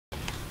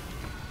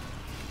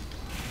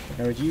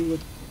Now with you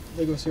with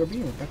Lego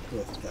CRB, we're back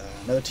with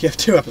another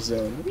TF2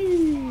 episode.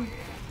 Whee!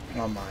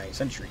 On my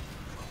Sentry.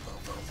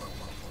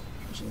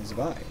 Which is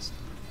advised.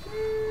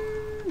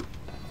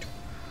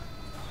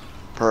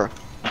 Per.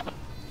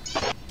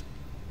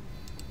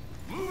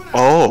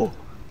 Oh!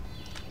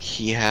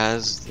 He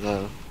has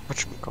the...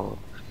 whatchamacallit?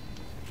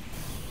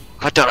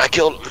 I thought I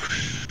killed him!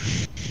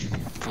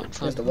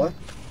 Has the what?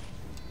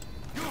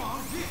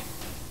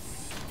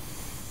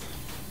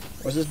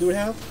 What's this dude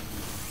have?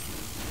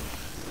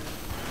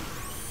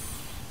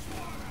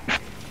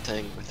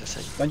 Thing with the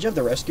thing. Don't you have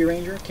the Rescue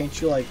Ranger?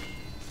 Can't you, like...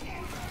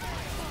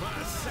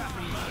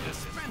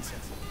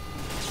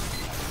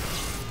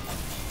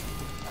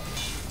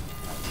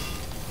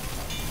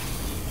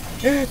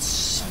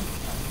 It's...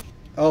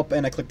 Oh,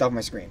 and I clicked off my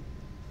screen.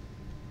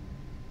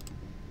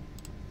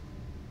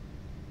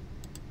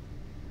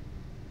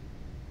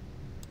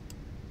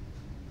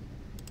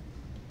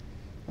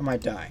 I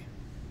might die.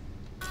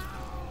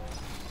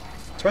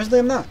 Surprisingly,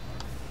 I'm not.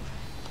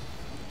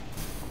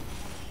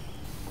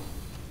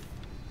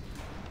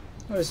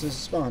 Oh, this is a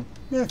spawn.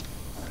 Yeah.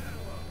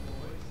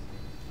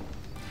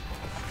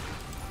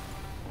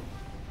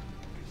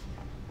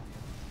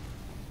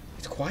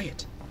 It's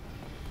quiet.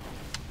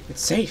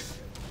 It's safe.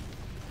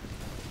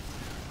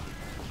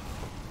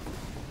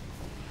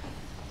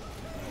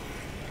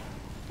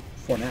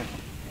 For now.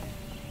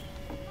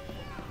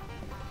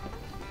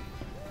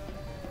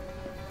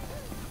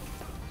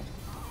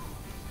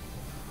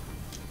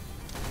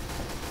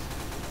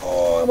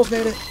 Oh, I almost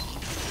made it.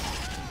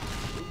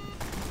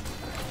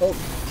 Oh,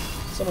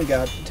 someone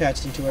got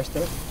attached into our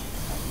stuff.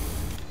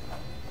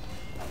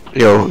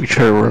 Yo, you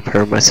trying to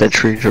repair my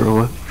sentry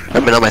or what? I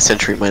mean, not my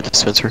sentry, my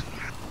dispenser.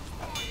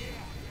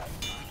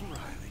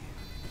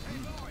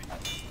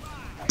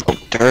 Oh,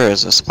 there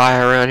is a spy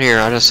around here.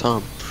 I just saw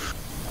him.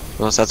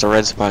 Unless that's a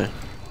red spy.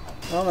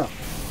 I don't know.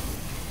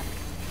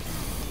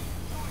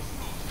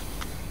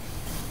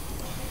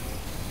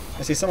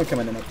 I see someone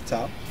coming in at the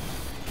top.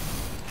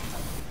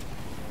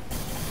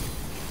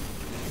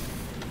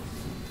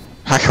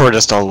 I think we're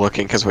just all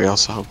looking because we all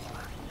saw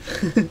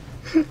him.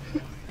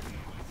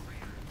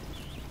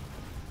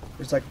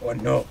 It's like, oh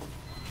no.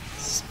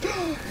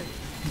 Spy!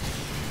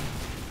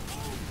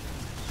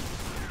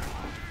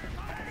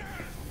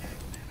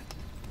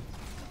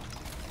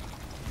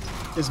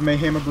 Is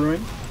mayhem a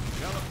brewing?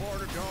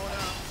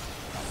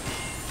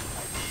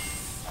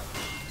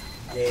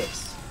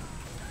 Yes.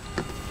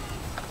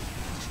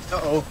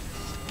 Uh-oh.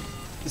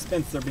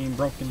 Dispenser being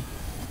broken.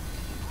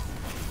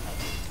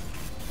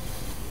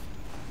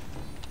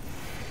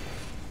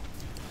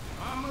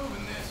 I'm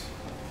moving this.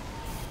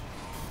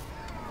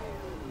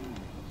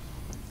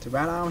 To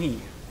right on here.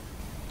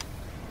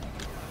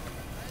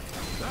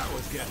 That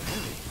was getting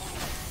heavy.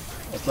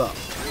 What's up?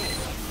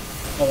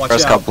 Oh, watch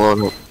Press out. got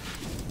blown up.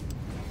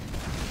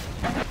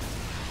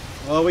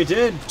 Well, we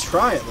did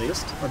try at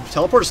least. Our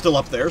teleporter's still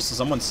up there, so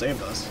someone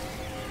saved us.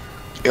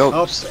 Yo,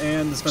 Oh,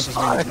 and the dispenser's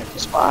being disconnected.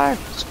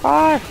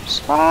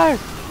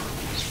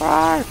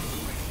 Spy!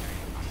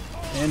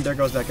 And there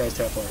goes that guy's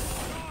teleporter.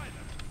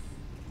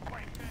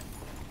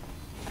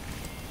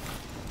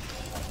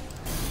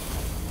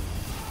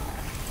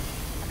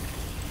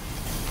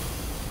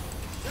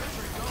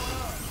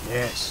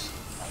 Yes.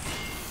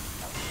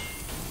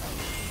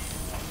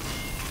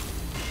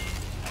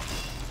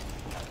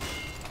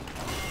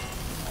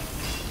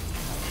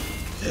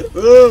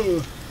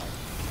 Ooh!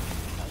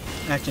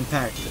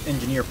 Action-packed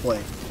engineer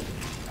play.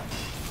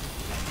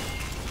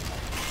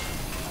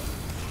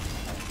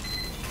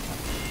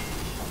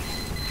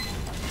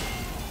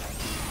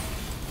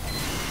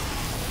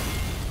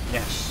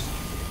 Yes.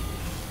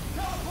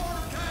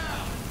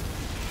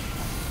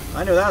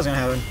 I knew that was gonna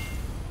happen.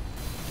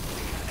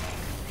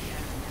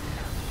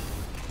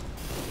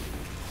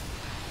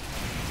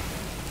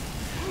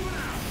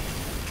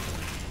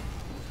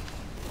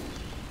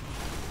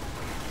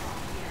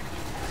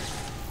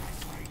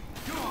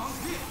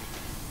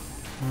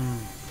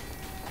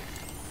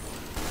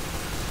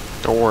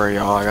 Don't worry,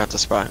 y'all. I got the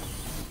spy.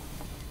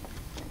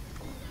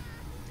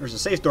 There's a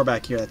safe door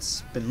back here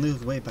that's been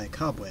moved away by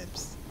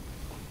cobwebs.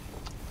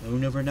 Who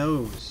never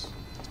knows?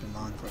 It's been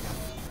long forgotten.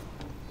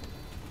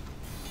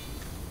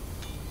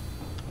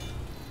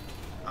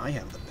 I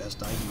have the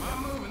best idea.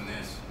 I'm moving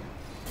this.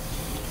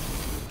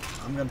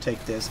 I'm gonna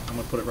take this. I'm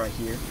gonna put it right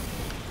here.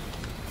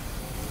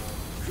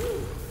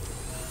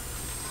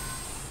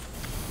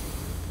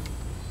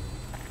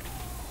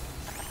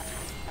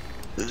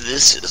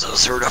 This is a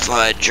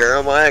certified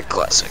Jeremiah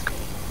classic.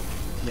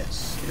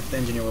 Yes, if the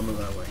engineer will move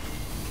that way.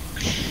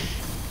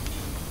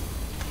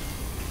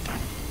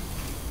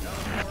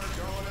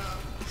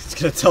 It's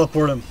gonna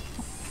teleport him.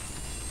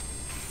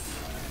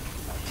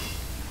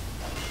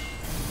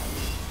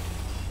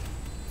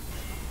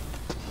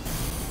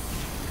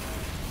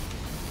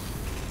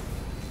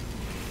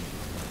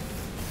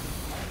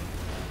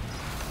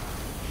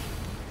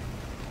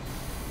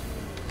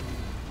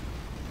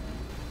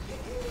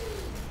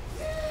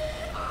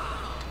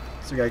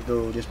 So we gotta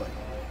go this way.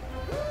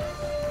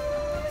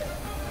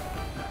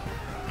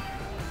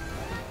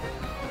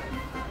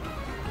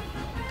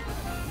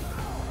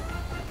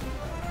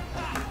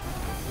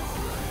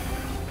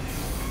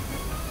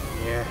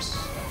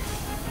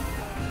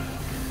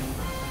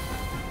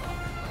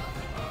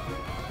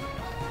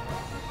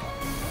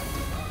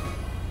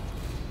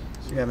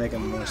 We gotta make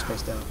them more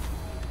spaced out.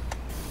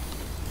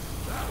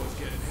 That was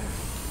getting heavy.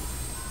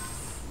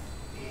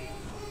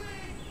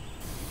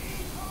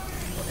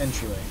 Or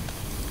entryway.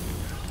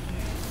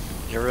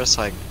 You ever just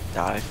like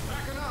die?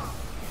 Backing up.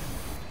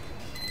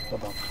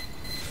 Hold on.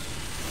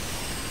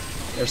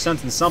 They're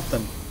sensing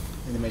something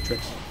in the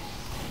Matrix.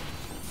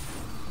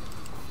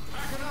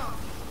 Backing up.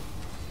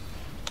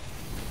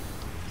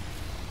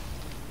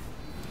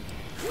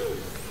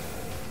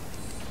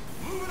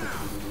 Moving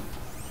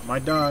out.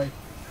 Might die.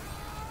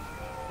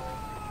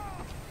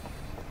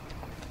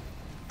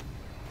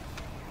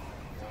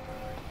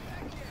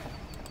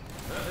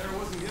 That there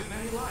wasn't getting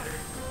any lighter.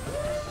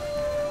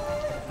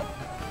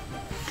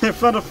 I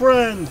found a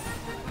friend!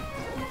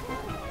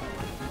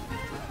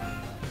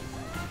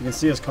 You can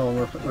see us,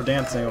 Colin. We're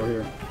dancing over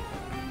here.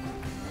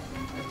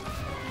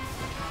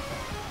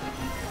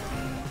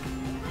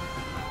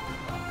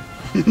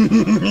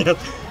 Yes,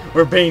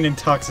 we're being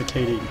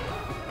intoxicated.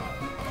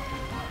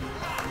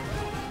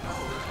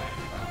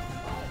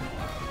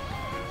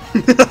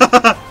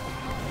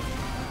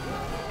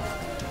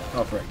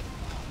 Oh, frick.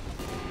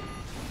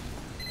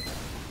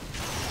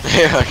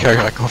 Yeah, okay, I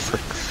gotta go for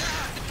it.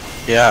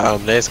 Yeah,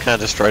 they just kind of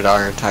destroyed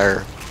our entire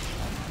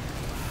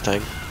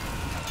thing.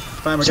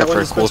 Fine, we Except got for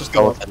one a cool dispenser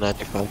still up.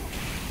 skeleton 95.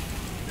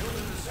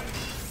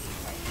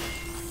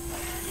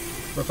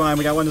 We're fine.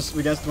 We got one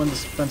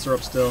dispenser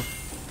up still.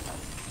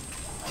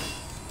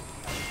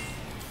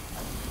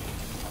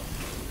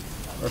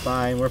 We're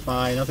fine. We're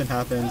fine. Nothing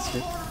happens.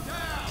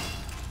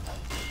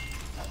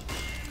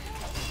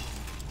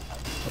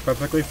 We're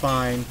perfectly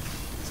fine.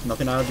 It's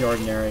nothing out of the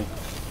ordinary.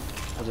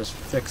 We'll just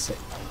fix it.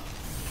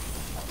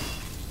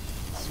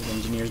 That's what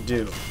engineers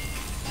do.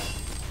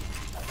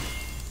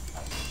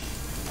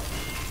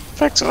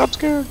 Fix it, I'm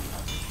scared.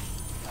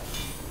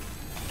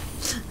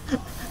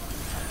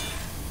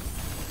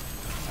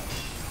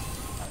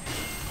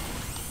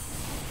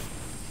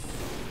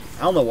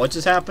 I don't know what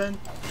just happened,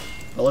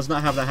 but let's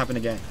not have that happen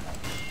again.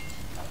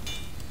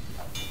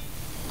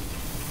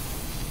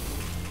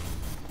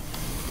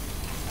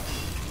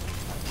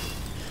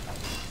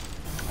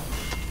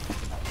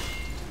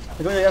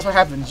 Like, that's what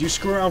happens. You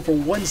screw around for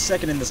 1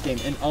 second in this game,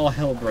 and all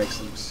hell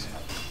breaks loose.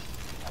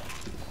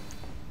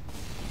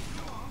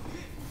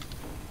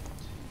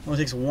 It only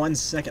takes 1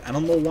 second. I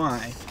don't know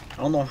why. I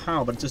don't know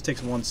how, but it just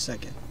takes 1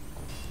 second.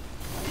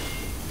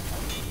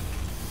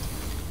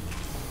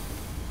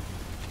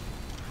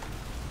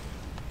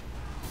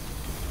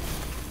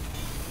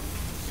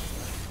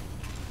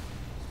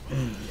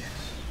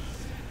 Yes.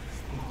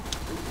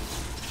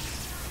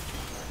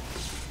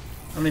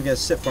 I'm gonna get to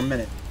sit for a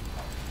minute.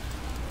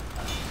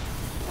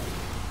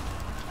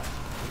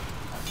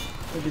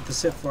 We get to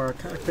sit for our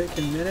cockpit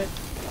in a minute.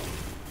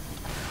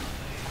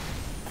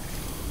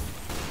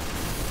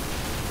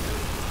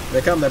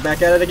 They come, they're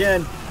back at it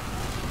again.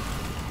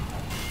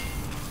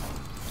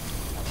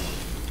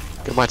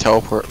 Get my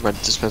teleport, my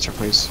dispenser,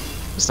 please.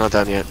 It's not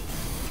done yet.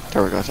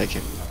 There we go, thank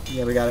you.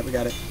 Yeah, we got it, we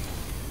got it.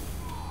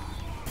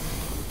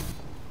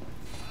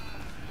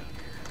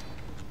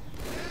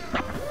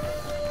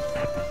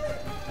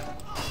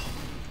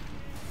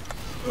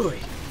 Ooh.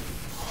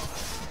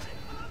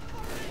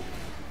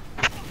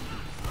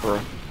 Bro.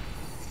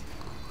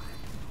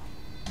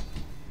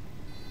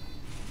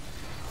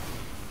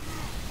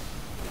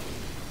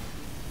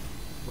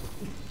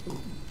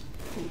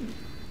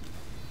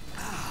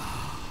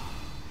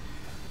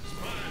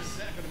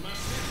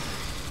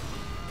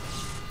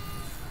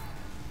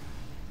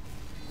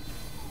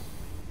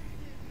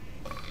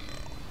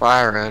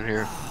 Fire around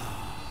here.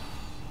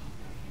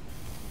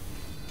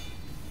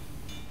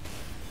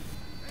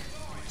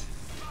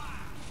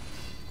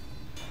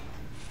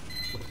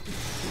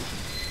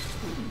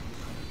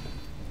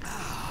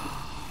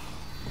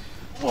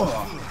 Whoa.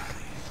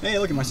 Hey,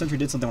 look at my sentry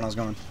did something when I was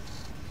gone.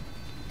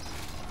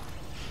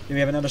 Do we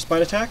have another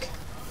spite attack?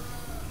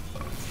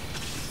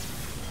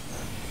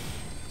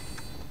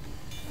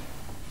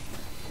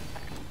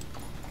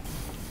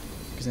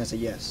 Because that's a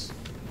yes.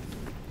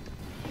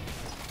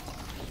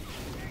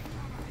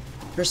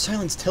 Your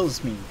silence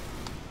tells me.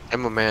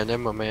 Emma man,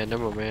 Emma man,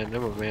 Emma man,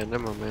 Emma man,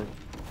 Emma man.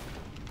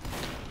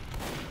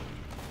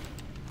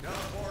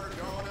 Teleporter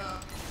going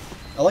up.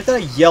 I like that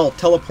I yelled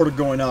teleporter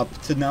going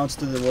up to announce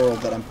to the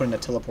world that I'm putting a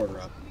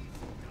teleporter up.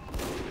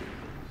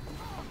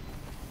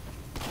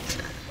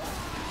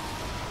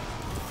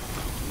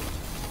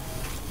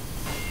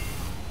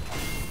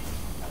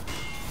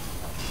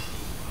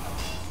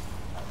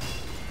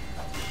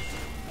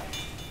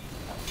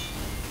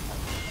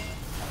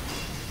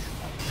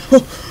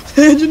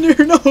 The engineer,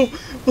 no!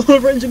 One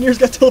of our engineers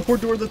got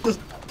teleported toward the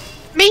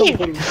Me!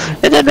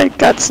 teleporter. And then I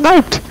got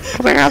sniped!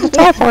 Coming out of the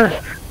teleporter!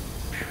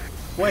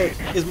 Wait,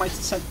 is my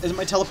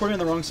teleporter in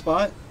the wrong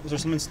spot? Is there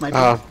someone sniping?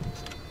 Well,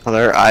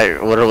 there,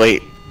 I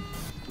literally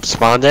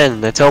spawned in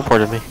and they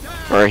teleported me.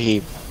 Or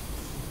you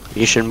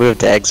should move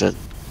to exit.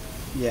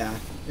 Yeah,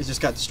 it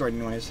just got destroyed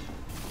anyways.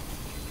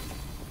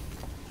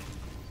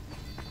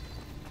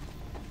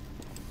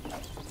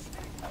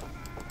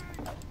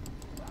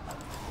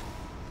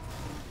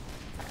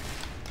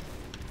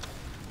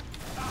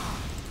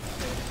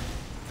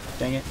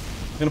 Dang it.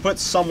 I'm gonna put it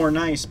somewhere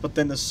nice, but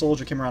then the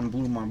soldier came around and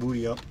blew my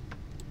booty up.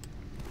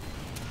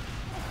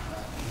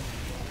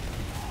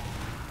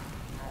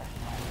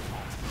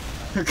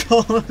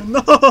 Colin,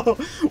 no!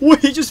 Wait,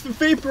 he just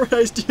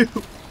vaporized you!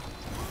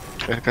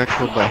 I got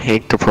killed by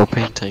Hank the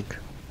propane tank.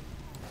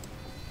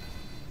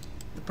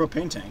 The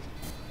propane tank?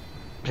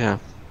 Yeah,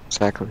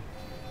 exactly.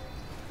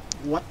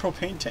 What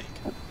propane tank?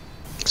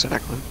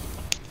 Exactly.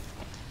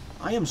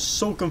 I am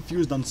so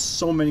confused on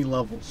so many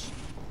levels.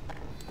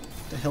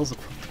 What the hell's a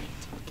propane tank?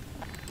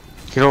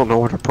 You don't know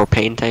what a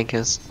propane tank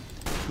is?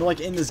 No, like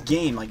in this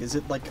game, like is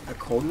it like a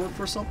code word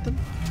for something?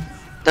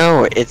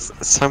 No, it's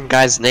some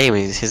guy's name.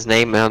 His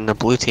name on the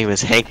blue team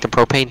is Hank the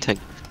propane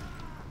tank.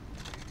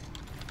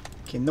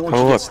 Okay, no one Oh,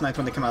 should look. get sniped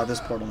when they come out of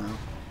this portal now.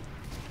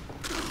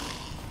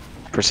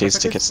 Proceeds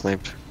to get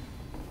sniped.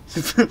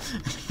 Get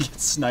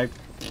sniped.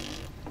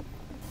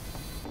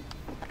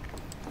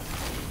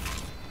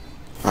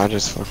 I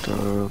just fucked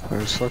up. I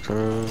just fucked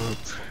up.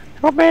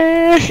 Help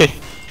me!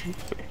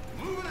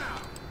 Moving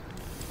out.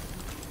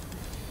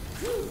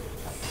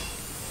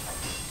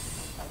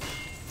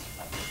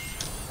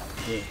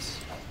 Yes.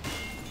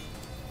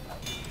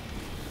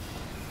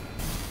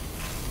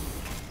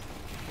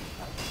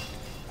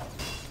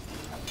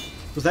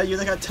 Was that you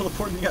that got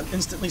teleported and you got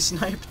instantly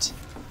sniped?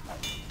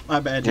 My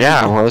bad. Dude.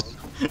 Yeah, I was.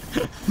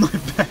 My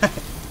bad.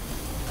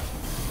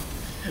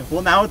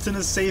 Well, now it's in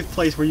a safe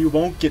place where you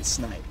won't get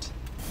sniped.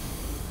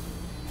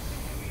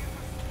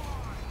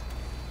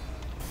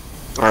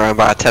 Alright, I'm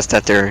about to test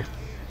that theory.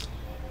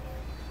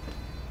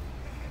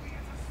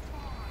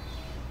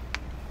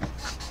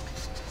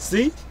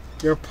 See?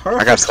 You're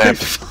perfect. I got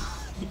sniped.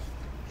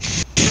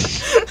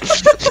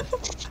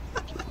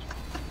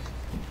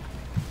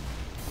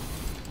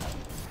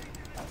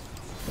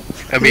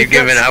 I mean,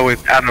 given I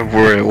was out of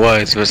where it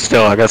was, but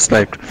still, I got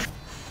sniped.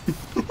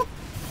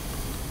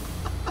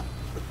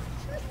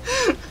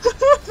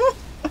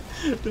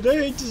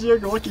 Today ain't just your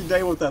lucky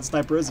day with that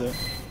sniper, is it?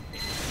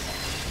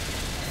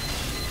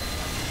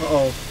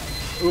 Uh-oh.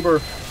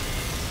 Uber.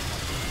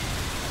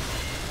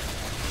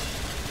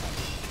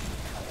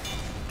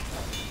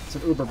 It's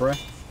an Uber, bruh.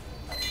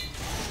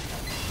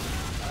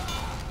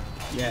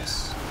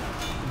 Yes.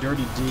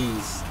 Dirty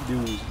D's.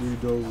 Dirty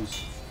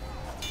does.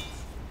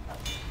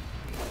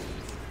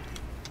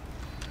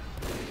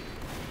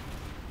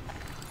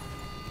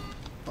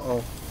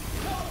 Uh-oh.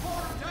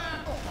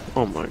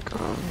 Oh my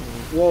god.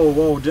 Whoa,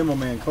 whoa, Demo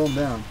Man, calm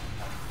down.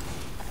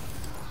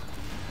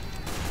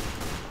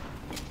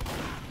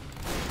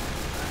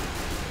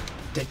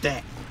 Take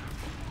that.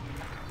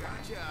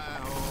 Gotcha,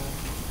 oh.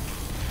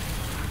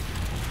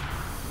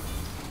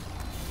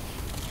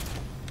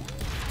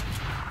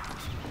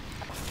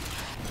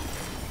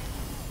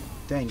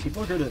 Dang,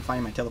 people are good at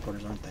finding my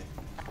teleporters, aren't they?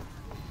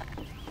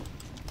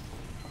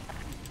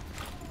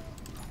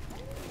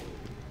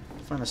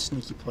 Find a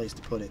sneaky place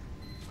to put it.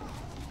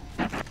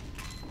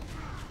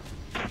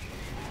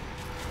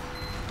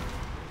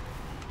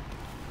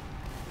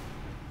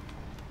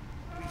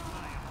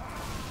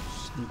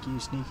 Sneaky,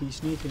 sneaky,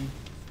 sneaky.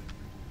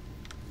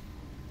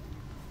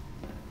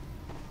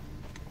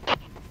 I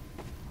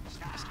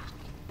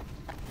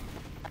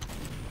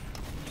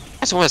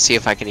just want to see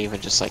if I can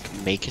even just like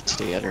make it to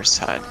the other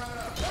side.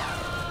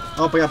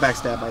 Oh, I got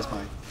backstabbed by a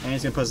spy. And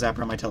he's gonna put a zapper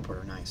on my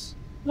teleporter. Nice.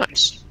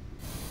 Nice.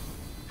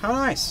 How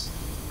nice.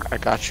 I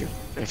got you.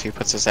 If he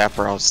puts a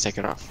zapper, I'll just take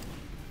it off.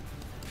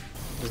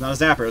 It was not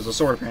a zapper, it was a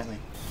sword apparently.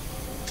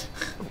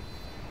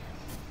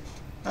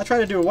 I tried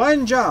to do a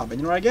one job, and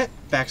you know what I get?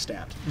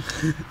 Backstabbed.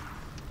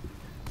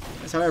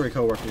 That's how every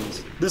coworker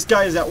is. This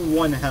guy is at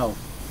 1 health.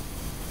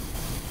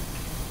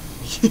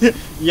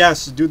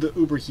 Yes, do the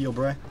Uber heal,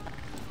 bruh.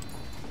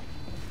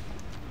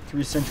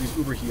 3 centuries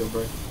Uber heal,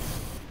 bruh.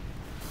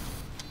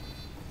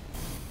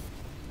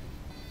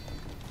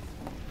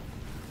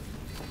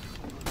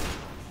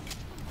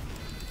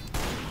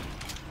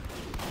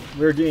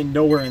 We're getting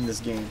nowhere in this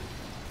game.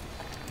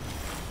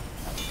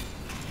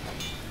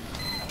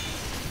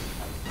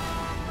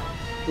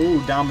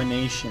 Ooh,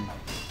 domination.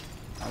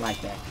 I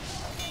like that.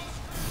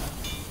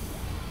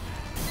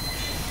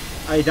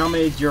 I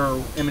dominated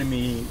your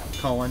enemy,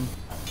 Colin.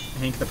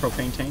 Hank the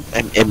propane tank.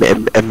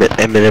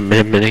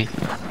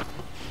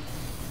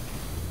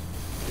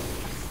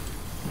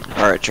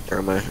 Alright,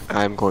 Jeremiah.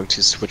 I'm going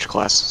to switch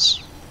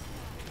classes.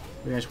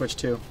 We're gonna switch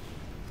too.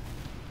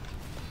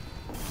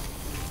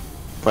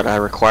 But I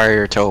require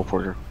your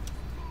teleporter.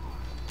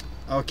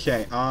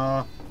 Okay,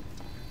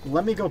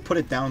 let me go put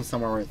it down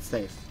somewhere where it's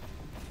safe.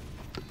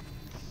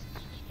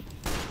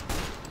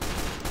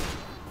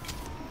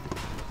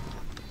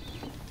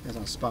 As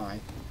a spy.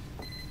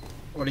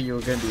 What are you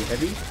gonna do,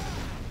 heavy?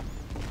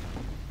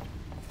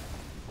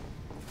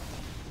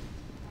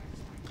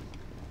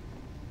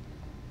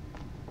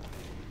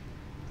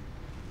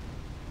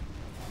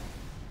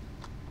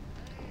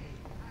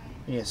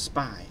 Yeah,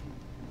 spy.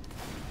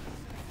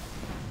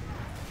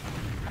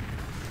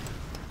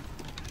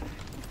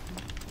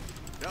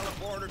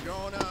 Teleporter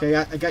going up. Okay,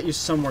 I got you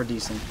somewhere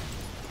decent.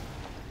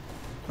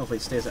 Hopefully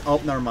it stays there.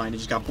 Oh, never mind. It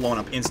just got blown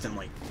up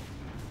instantly.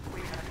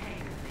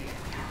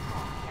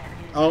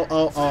 Oh,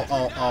 oh, oh,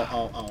 oh, oh,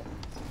 oh, oh.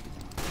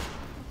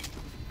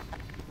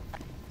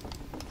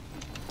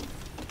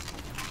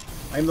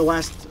 I'm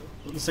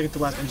the second to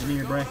last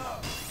engineer, Bray.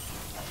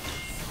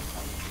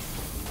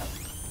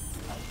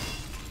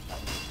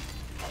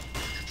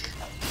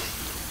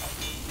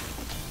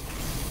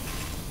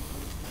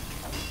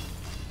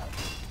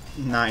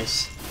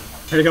 Nice.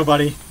 There you go,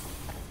 buddy.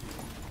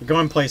 You're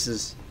going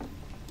places.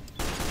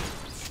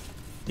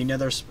 Do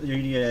you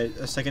need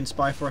a second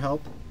spy for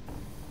help?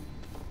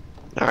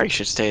 Or you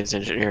should stay as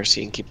engineer so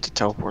you can keep the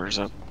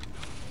teleporters up.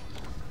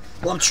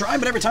 Well, I'm trying,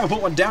 but every time I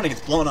put one down, it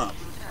gets blown up.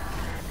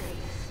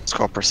 It's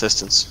called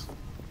persistence.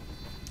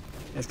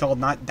 It's called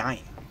not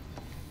dying.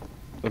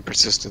 And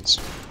persistence.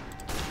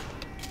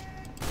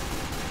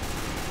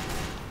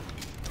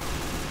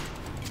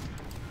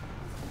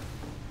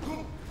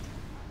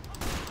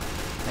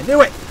 I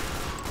knew it!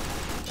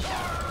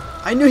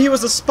 I knew he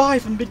was a spy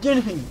from the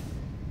beginning!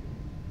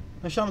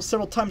 I shot him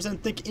several times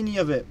and didn't think any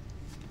of it.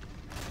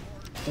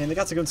 And they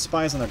got some good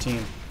spies on their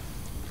team.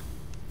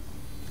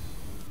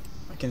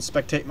 I can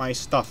spectate my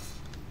stuff.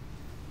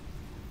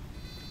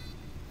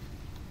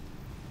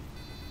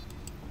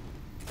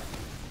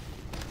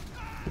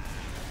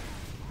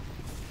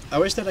 I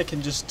wish that I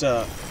can just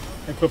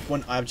equip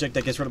one object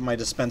that gets rid of my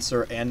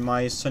dispenser and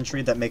my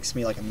sentry that makes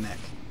me like a mech.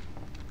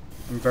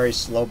 I'm very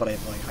slow, but I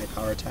have like high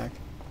power attack.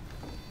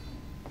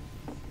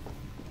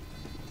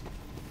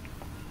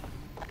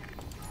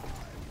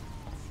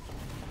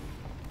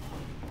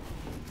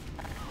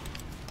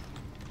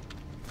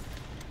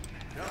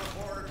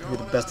 Be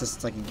the best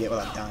distance I can get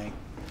without dying.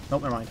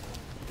 Nope, never mind.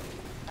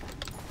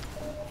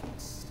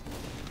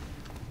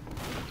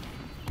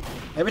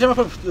 Every time I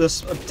put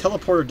this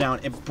teleporter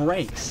down, it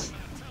breaks.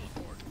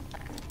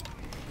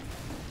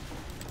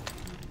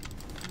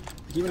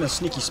 Like even a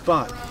sneaky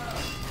spot.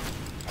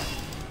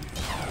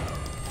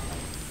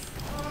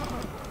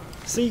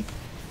 See?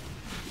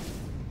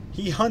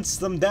 He hunts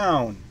them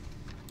down.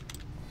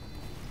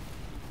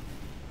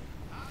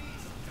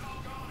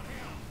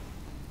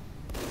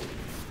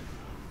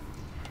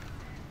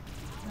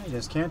 I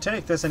just can't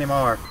take this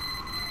anymore.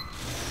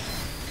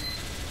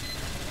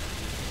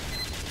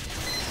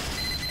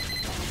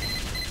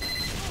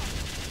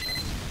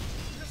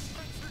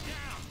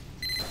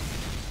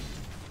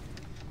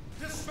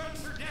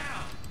 Dispenser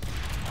down.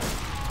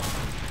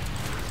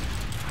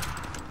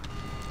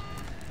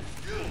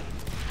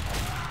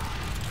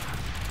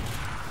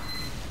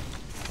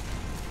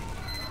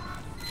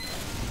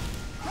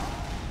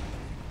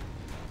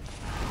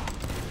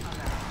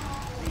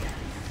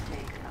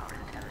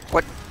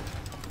 What?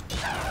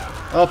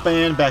 Up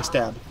and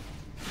backstab.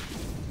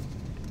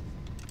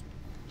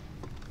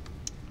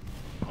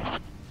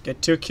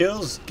 Get 2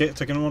 kills, get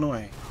taken one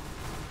away.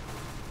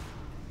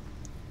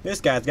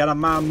 This guy's got a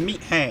my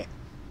meat hat.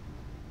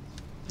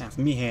 That's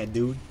meat hat,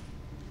 dude.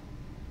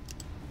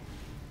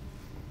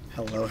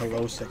 Hello,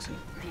 hello, sexy.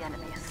 The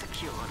enemy has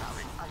secured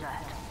our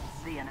alert.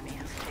 The enemy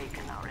has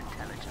taken our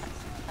intelligence.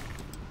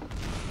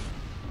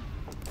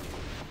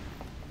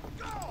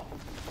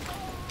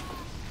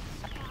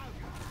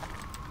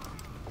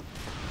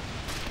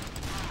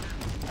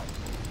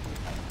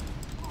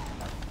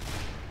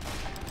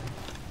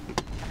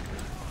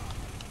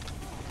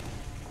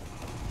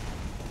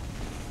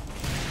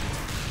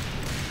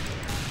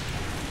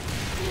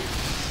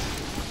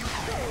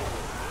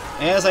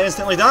 As I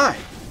instantly die.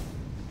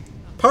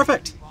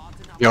 Perfect.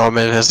 Yo, I'm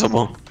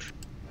invisible.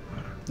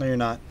 No, you're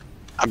not.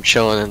 I'm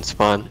chilling in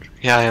spawn.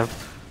 Yeah, I am.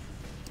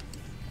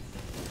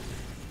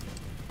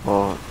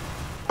 Oh.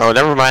 Oh,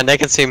 never mind. They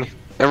can see me.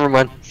 Never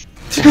mind.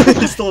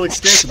 He still looks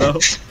scared though.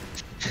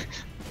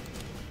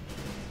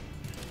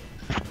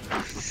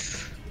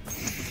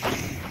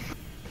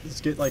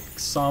 Let's get like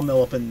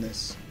Sawmill up in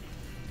this.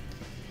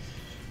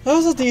 That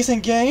was a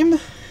decent game,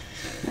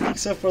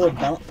 except for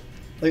like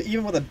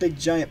even with a big,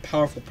 giant,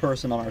 powerful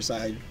person on our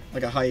side,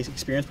 like a high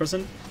experienced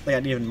person, they got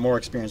an even more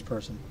experienced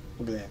person.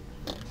 Look at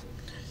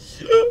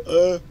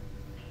that.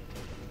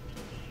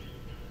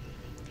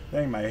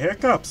 Dang, my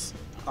hiccups.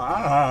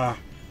 Ah.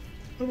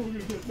 What are we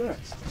gonna get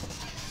next?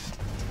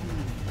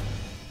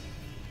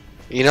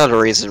 You know the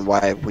reason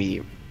why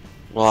we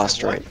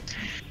lost, right?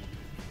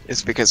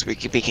 It's because we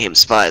became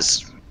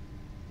spies.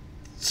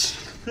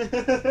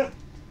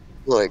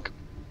 Like,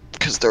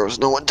 because there was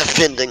no one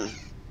defending.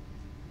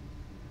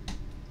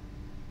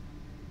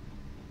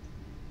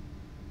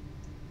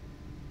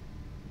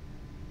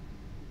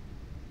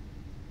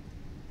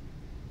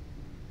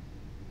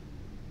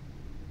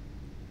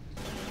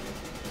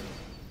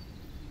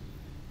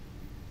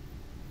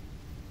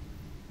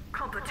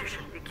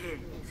 Competition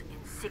begins in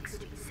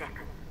 60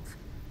 seconds.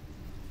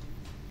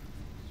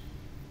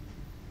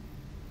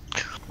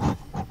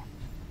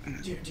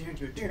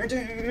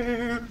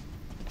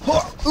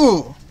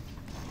 Ooh.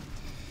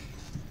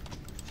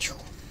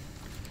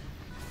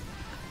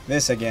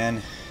 This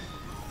again.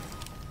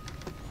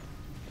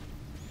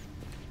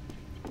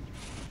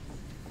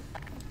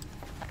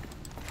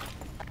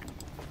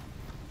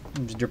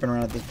 I'm just dripping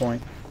around at this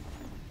point.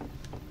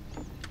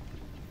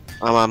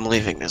 I'm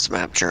leaving this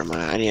map,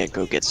 Jeremiah. I need to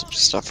go get some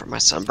stuff for my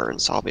sunburn,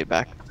 so I'll be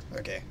back.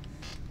 Okay.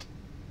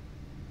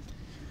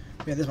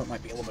 Yeah, this one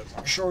might be a little bit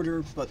more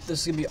shorter, but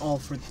this is gonna be all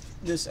for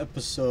this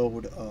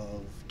episode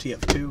of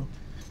TF2.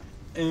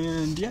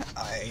 And yeah,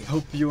 I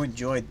hope you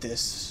enjoyed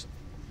this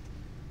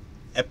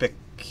epic,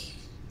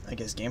 I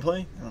guess,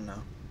 gameplay? I don't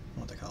know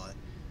what to call it.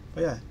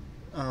 But yeah,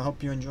 I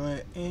hope you enjoy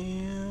it,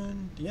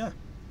 and yeah,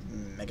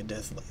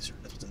 Megadeth Laser,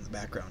 that's what's in the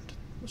background.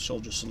 The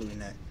soldier saluting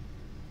that.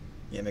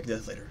 Yeah,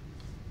 Megadeth later.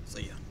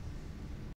 See ya.